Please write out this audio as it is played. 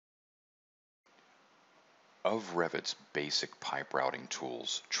Of Revit's basic pipe routing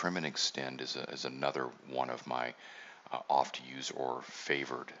tools, trim and extend is another one of my oft used or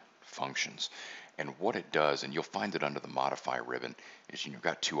favored functions. And what it does, and you'll find it under the modify ribbon, is you've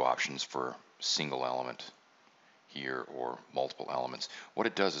got two options for single element here or multiple elements. What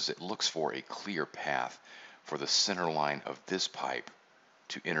it does is it looks for a clear path for the center line of this pipe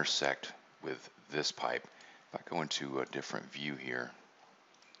to intersect with this pipe. If I go into a different view here,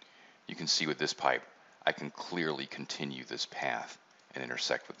 you can see with this pipe, I can clearly continue this path and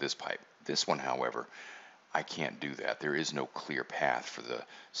intersect with this pipe. This one, however, I can't do that. There is no clear path for the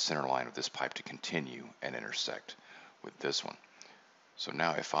center line of this pipe to continue and intersect with this one. So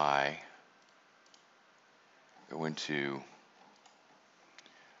now if I go into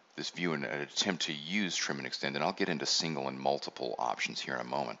this view and attempt to use trim and extend, and I'll get into single and multiple options here in a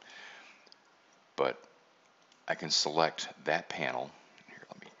moment, but I can select that panel. Here,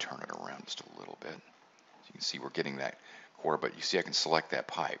 let me turn it around just a little bit. So you can see we're getting that quarter, but you see I can select that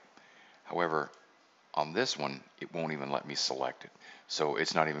pipe. However, on this one, it won't even let me select it. So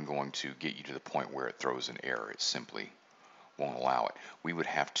it's not even going to get you to the point where it throws an error. It simply won't allow it. We would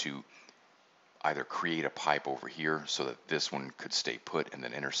have to either create a pipe over here so that this one could stay put and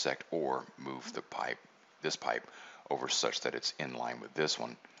then intersect, or move the pipe, this pipe, over such that it's in line with this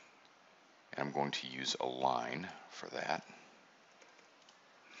one. And I'm going to use align for that.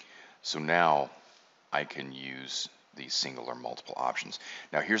 So now I can use these single or multiple options.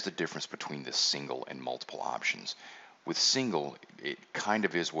 Now here's the difference between the single and multiple options. With single, it kind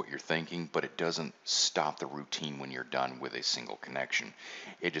of is what you're thinking, but it doesn't stop the routine when you're done with a single connection.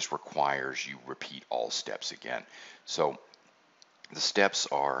 It just requires you repeat all steps again. So the steps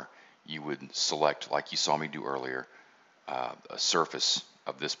are, you would select, like you saw me do earlier, a surface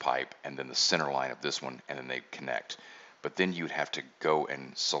of this pipe and then the center line of this one, and then they connect. But then you'd have to go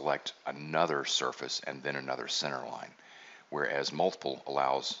and select another surface and then another center line. Whereas multiple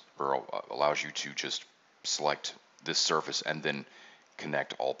allows you to just select this surface and then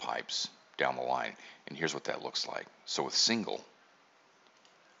connect all pipes down the line. And here's what that looks like. So with single,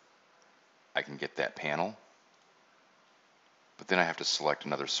 I can get that panel, but then I have to select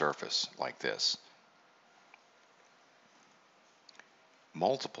another surface like this.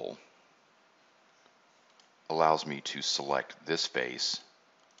 Multiple allows me to select this face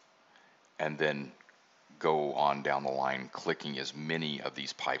and then go on down the line, clicking as many of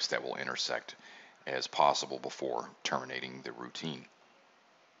these pipes that will intersect as possible before terminating the routine.